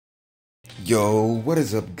Yo, what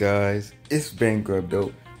is up, guys? It's Bankrupt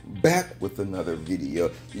back with another video.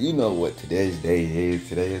 You know what today's day is.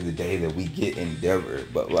 Today is the day that we get Endeavor.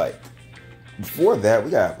 But like, before that, we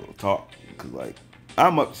gotta have a little talk. Because like,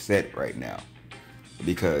 I'm upset right now.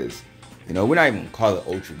 Because, you know, we're not even call it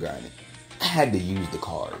ultra grinding. I had to use the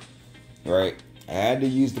card, right? I had to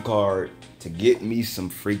use the card to get me some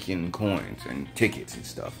freaking coins and tickets and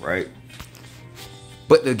stuff, right?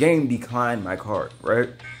 But the game declined my card, right?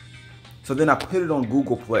 So then I put it on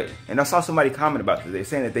Google Play, and I saw somebody comment about this. They're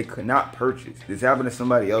saying that they could not purchase. This happened to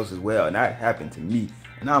somebody else as well, and that happened to me,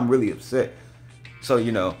 and now I'm really upset. So,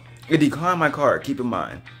 you know, it declined my card, keep in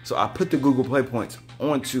mind. So I put the Google Play points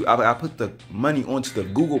onto, I put the money onto the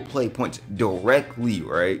Google Play points directly,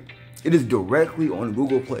 right? It is directly on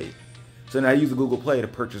Google Play. So now I use the Google Play to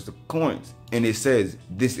purchase the coins, and it says,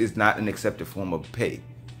 this is not an accepted form of pay.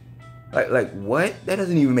 Like what? That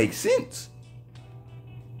doesn't even make sense.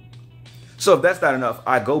 So if that's not enough,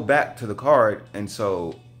 I go back to the card, and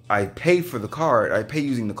so I pay for the card. I pay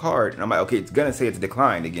using the card, and I'm like, okay, it's gonna say it's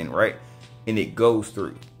declined again, right? And it goes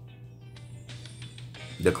through.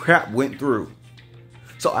 The crap went through.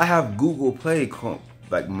 So I have Google Play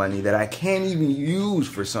like money that I can't even use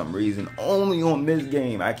for some reason. Only on this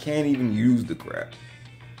game, I can't even use the crap.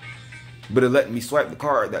 But it let me swipe the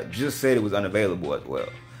card that just said it was unavailable as well.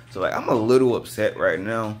 So like, I'm a little upset right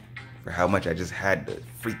now for how much I just had to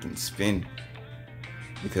freaking spend,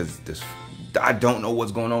 because I don't know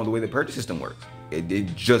what's going on with the way the purchase system works.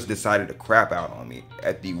 It just decided to crap out on me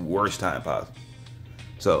at the worst time possible.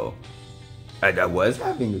 So I was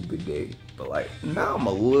having a good day, but like now I'm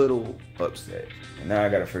a little upset, and now I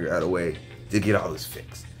gotta figure out a way to get all this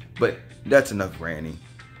fixed. But that's enough ranting.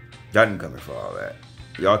 Y'all didn't come here for all that.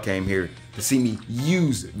 Y'all came here to see me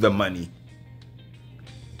use the money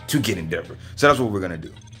to get Endeavor. So that's what we're gonna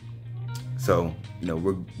do. So, you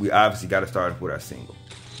know, we obviously got to start off with our single.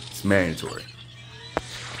 It's mandatory.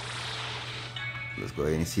 Let's go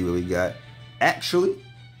ahead and see what we got. Actually,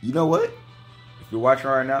 you know what? If you're watching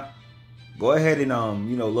right now, go ahead and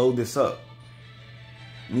you know, load this up.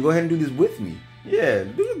 You go ahead and do this with me. Yeah,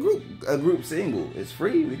 do a group single. It's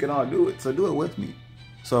free. We can all do it. So do it with me.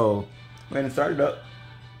 So go ahead and start it up.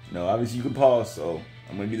 You know, obviously you can pause. So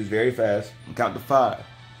I'm gonna do this very fast. I'm count to 5.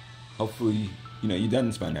 Hopefully, you know, you've done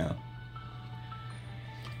this by now.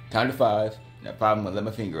 Count to 5. At 5, I'm gonna let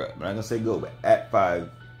my finger up. I'm not gonna say go, but at 5,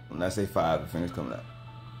 when I say 5, the finger's coming up.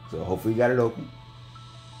 So hopefully you got it open.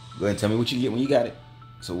 Go ahead and tell me what you get when you got it.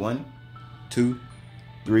 So 1, 2,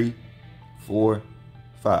 3, 4,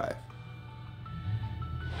 5.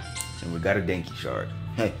 And we got a dinky shard.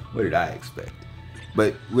 Hey, what did I expect?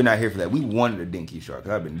 But we're not here for that. We wanted a dinky shard,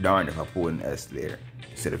 because I've been darned if I pulled an S there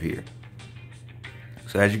instead of here.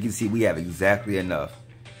 So as you can see, we have exactly enough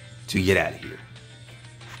to get out of here.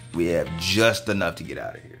 We have just enough to get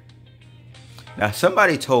out of here. Now,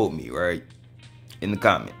 somebody told me, right, in the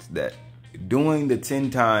comments that doing the 10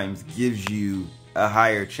 times gives you a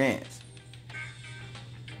higher chance.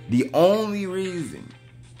 The only reason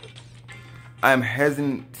I'm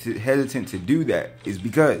hesitant to do that is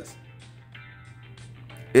because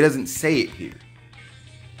it doesn't say it here.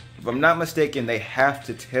 If I'm not mistaken, they have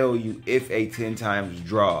to tell you if a 10 times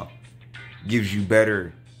draw gives you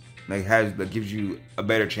better, gives you a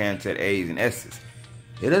better chance at A's and S's.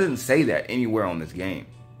 It doesn't say that anywhere on this game.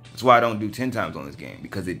 That's why I don't do 10 times on this game,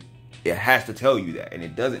 because it has to tell you that, and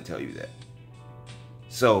it doesn't tell you that.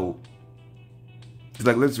 So it's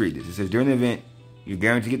like, let's read this. It says during the event, you're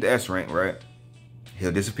guaranteed to get the S rank, right?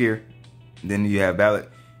 He'll disappear. Then you have ballot,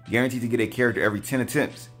 guaranteed to get a character every 10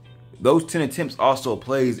 attempts. Those 10 attempts also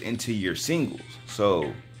plays into your singles.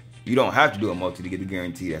 So you don't have to do a multi to get the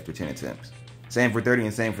guaranteed after 10 attempts. Same for 30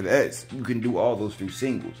 and same for the S. You can do all those through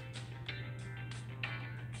singles.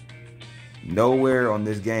 Nowhere on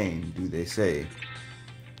this game do they say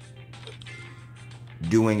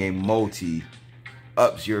doing a multi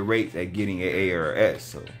ups your rates at getting an A or an S.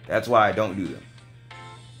 So that's why I don't do them.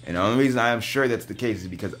 And the only reason I am sure that's the case is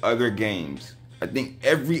because other games, I think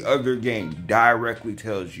every other game directly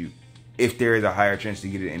tells you if there is a higher chance to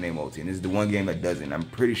get it in a multi. And this is the one game that doesn't. I'm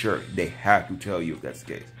pretty sure they have to tell you if that's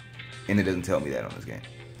the case. And it doesn't tell me that on this game.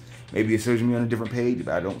 Maybe it shows me on a different page,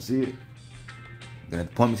 but I don't see it. You're gonna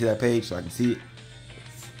point me to that page so I can see it.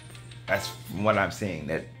 That's from what I'm saying.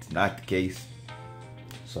 That's not the case.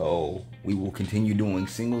 So we will continue doing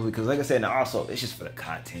singles, because like I said, and also it's just for the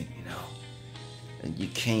content, you know. And you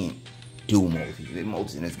can't do multis. The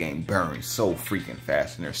multis in this game burn so freaking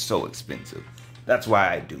fast, and they're so expensive. That's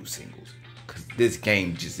why I do singles, because this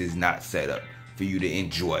game just is not set up for you to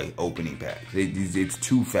enjoy opening packs. It's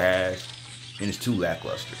too fast and it's too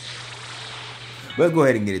lackluster. Let's go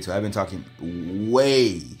ahead and get into it. I've been talking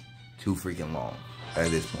way too freaking long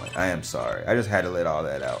at this point. I am sorry. I just had to let all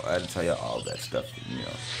that out. I had to tell you all that stuff, you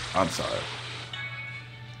know. I'm sorry.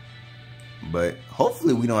 But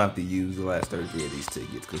hopefully we don't have to use the last 33 of these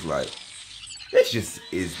tickets, because, like, this just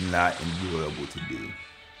is not enjoyable to do.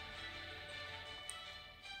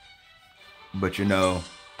 But, you know, I'm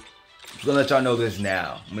just going to let y'all know this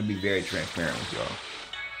now. I'm going to be very transparent with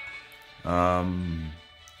y'all.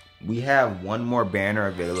 We have one more banner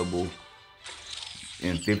available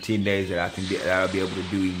in 15 days that I'll be able to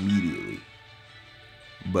do immediately.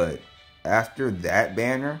 But after that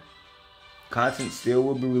banner, content still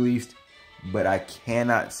will be released, but I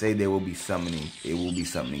cannot say there will be summoning. It will be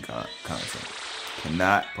summoning content.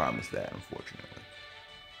 Cannot promise that, unfortunately,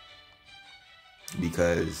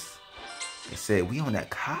 because they said we on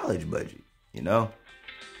that college budget, you know.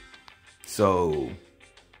 So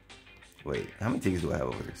wait, how many tickets do I have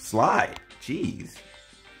over here? Slide, jeez.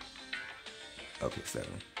 Okay, 7.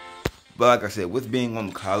 But like I said, with being on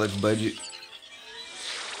the college budget,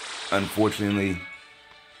 unfortunately,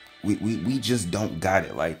 we just don't got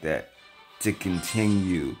it like that to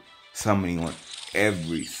continue summoning on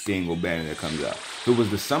every single banner that comes out. If it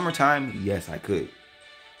was the summertime, yes, I could.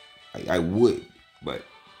 I would. But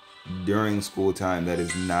during school time, that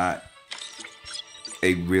is not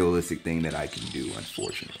a realistic thing that I can do,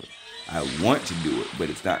 unfortunately. I want to do it, but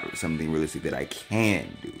it's not something realistic that I can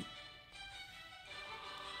do.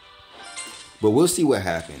 But we'll see what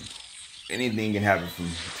happens. Anything can happen from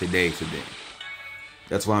today to then.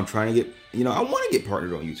 That's why I'm trying to get, you know, I want to get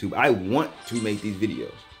partnered on YouTube. I want to make these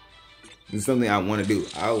videos. It's something I want to do.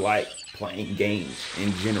 I like playing games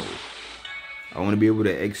in general. I want to be able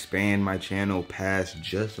to expand my channel past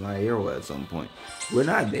just my hero at some point. We're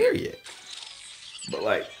not there yet. But,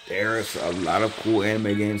 like, there's a lot of cool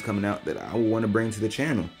anime games coming out that I want to bring to the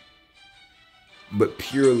channel. But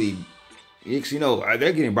purely, you know,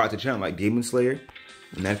 they're getting brought to the channel, like Demon Slayer.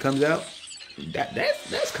 When that comes out,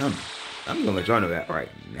 that's coming. I'm going to let y'all know that right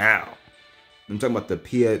now. I'm talking about the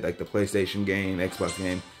PlayStation game, Xbox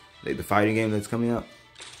game, the fighting game that's coming out.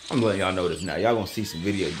 I'm letting y'all know this now. Y'all going to see some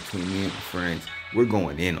videos between me and my friends. We're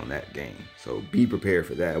going in on that game. So be prepared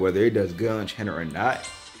for that. Whether it does good on channel or not,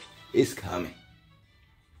 it's coming.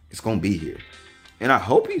 It's going to be here. And I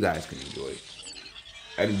hope you guys can enjoy it.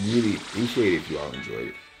 I'd really appreciate it if you all enjoyed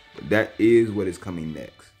it. But that is what is coming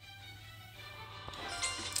next.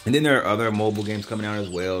 And then there are other mobile games coming out as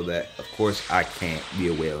well that, of course, I can't be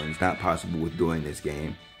a whale. And it's not possible with doing this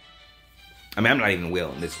game. I mean, I'm not even a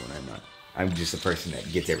whale in this one, I'm not. I'm just a person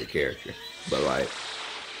that gets every character. But, like,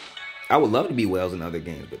 I would love to be whales in other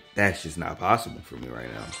games, but that's just not possible for me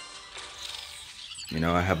right now. You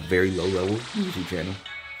know, I have a very low-level YouTube channel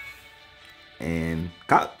and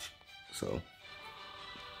college. So,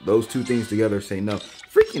 those two things together say no.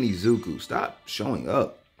 Freaking Izuku, stop showing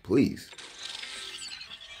up, please.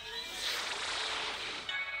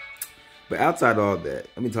 But outside all that,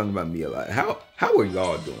 I've been talking about me a lot. How are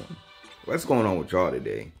y'all doing? What's going on with y'all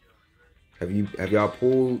today? Have y'all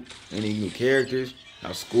pulled any new characters?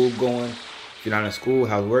 How's school going? If you're not in school,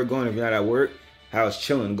 how's work going? If you're not at work, how's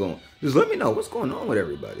chilling going? Just let me know what's going on with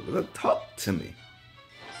everybody. Talk to me.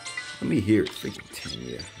 Let me hear it. Freaking 10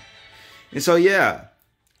 years. And so, yeah,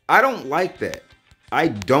 I don't like that. I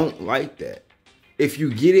don't like that. If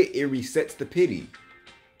you get it, it resets the pity.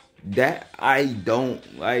 I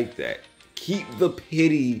don't like that. Keep the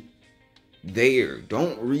pity there.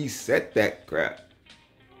 Don't reset that crap.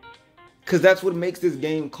 Because that's what makes this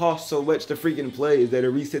game cost so much to freaking play, is that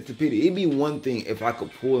it resets the pity. It'd be one thing if I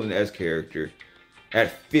could pull an S character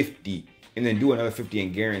at 50 and then do another 50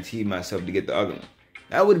 and guarantee myself to get the other one.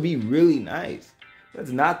 That would be really nice.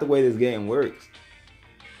 That's not the way this game works.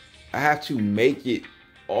 I have to make it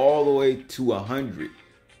all the way to 100.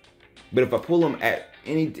 But if I pull them at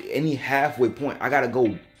any halfway point, I gotta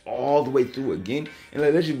go all the way through again. And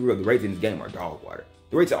let's just be real, the rates in this game are dog water.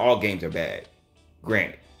 The rates of all games are bad.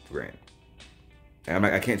 Granted. And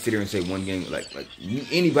I can't sit here and say one game, like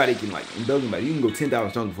anybody can, like, indulge anybody. You can go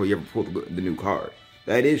 10,000 stones before you ever pull the new card.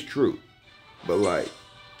 That is true. But, like,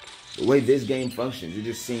 the way this game functions, it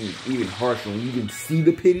just seems even harsher. When you can see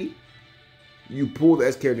the pity, you pull the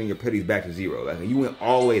S character and your pity's back to 0. Like, you went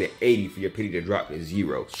all the way to 80 for your pity to drop to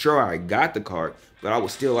 0. Sure, I got the card, but I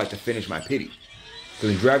would still like to finish my pity.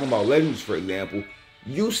 Because in Dragon Ball Legends, for example,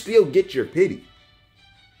 you still get your pity.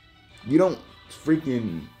 You don't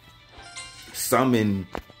freaking summon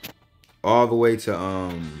all the way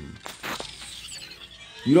to,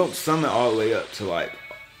 you don't summon all the way up to, like,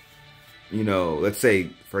 you know, let's say,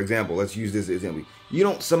 for example, let's use this example. You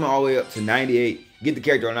don't summon all the way up to 98, get the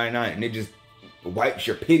character on 99, and it just wipes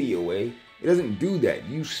your pity away. It doesn't do that.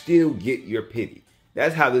 You still get your pity.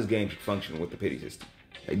 That's how this game should function with the pity system.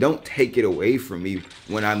 Like, don't take it away from me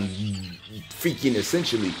when I'm freaking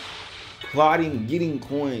essentially plotting getting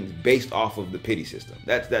coins based off of the pity system.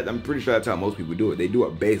 That's I'm pretty sure that's how most people do it. They do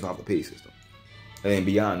it based off the pity system. And then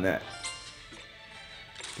beyond that,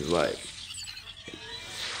 it's like,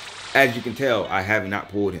 as you can tell, I have not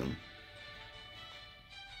pulled him.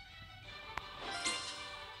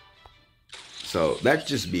 So that's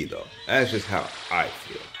just me, though. That's just how I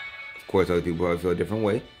feel. Of course, other people probably feel a different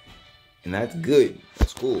way, and that's good.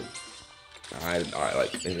 That's cool. All right.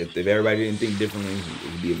 Like if everybody didn't think differently,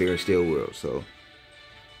 it would be a very still world. So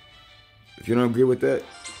if you don't agree with that,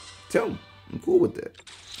 tell them. I'm cool with that.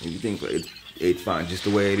 If you think it's fine, just the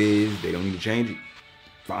way it is, they don't need to change it,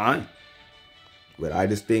 fine. But I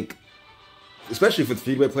just think, especially for the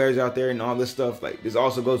free-to-play players out there and all this stuff, like this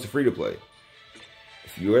also goes to free-to-play.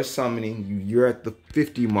 If you're summoning, you're at the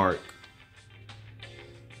 50 mark,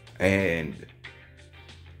 and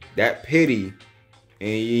that pity,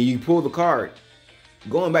 and you pull the card,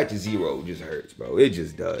 going back to 0 just hurts, bro. It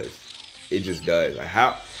just does. It just does. Like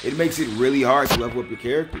how it makes it really hard to level up your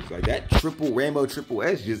characters. Like that triple Rainbow Triple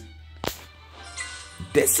S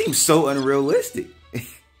that seems so unrealistic.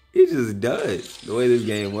 It just does. The way this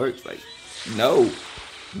game works, like, no,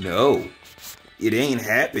 it ain't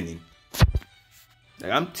happening.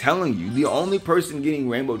 Like, I'm telling you, the only person getting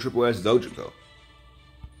Rainbow Triple S is Ojiko.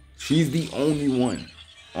 She's the only one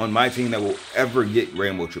on my team that will ever get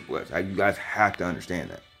Rainbow Triple S. Like, you guys have to understand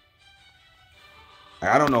that.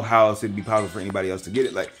 Like, I don't know how else it'd be possible for anybody else to get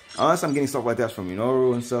it. Like, unless I'm getting stuff like that from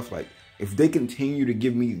Minoru and stuff, like, if they continue to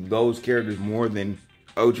give me those characters more than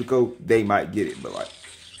Ojiko, they might get it. But, like,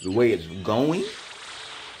 the way it's going,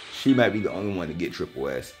 she might be the only one to get Triple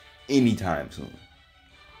S anytime soon.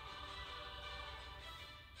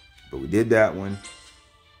 But we did that one.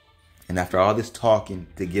 And after all this talking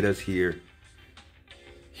to get us here,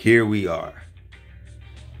 here we are.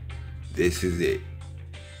 This is it.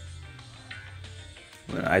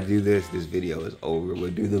 When I do this video is over.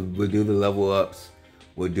 We'll do the level ups.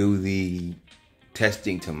 We'll do the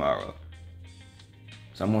testing tomorrow.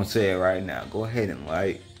 So I'm gonna say it right now. Go ahead and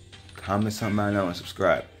like, comment something I know, and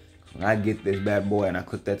subscribe. When I get this bad boy and I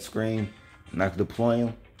click that screen and I deploy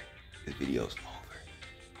him, this video's over.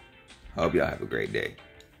 I hope y'all have a great day.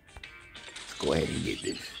 Let's go ahead and get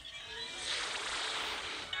this.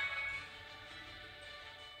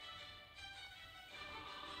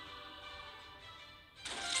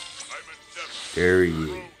 There he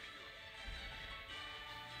is.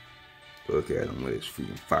 Look at him with his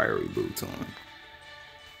freaking fiery boots on.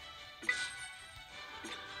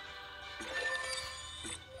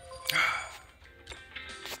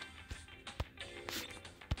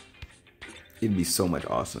 It'd be so much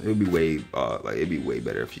awesome. It'd be way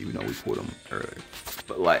better if we pulled them earlier.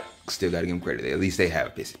 But like, still gotta give them credit. At least they have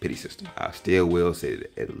a pity system. I still will say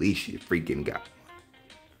that at least you freaking got one.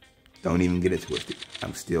 Don't even get it twisted.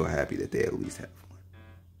 I'm still happy that they at least have one.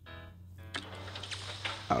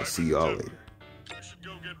 I'll see y'all later. We should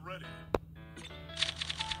go get ready.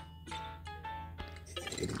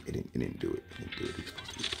 It didn't do it. It didn't do it. He's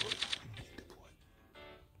supposed to be deployed.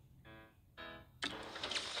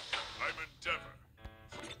 I'm Endeavor.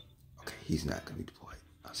 Okay, he's not gonna be deployed.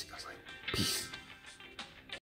 I'll see you guys later. Peace.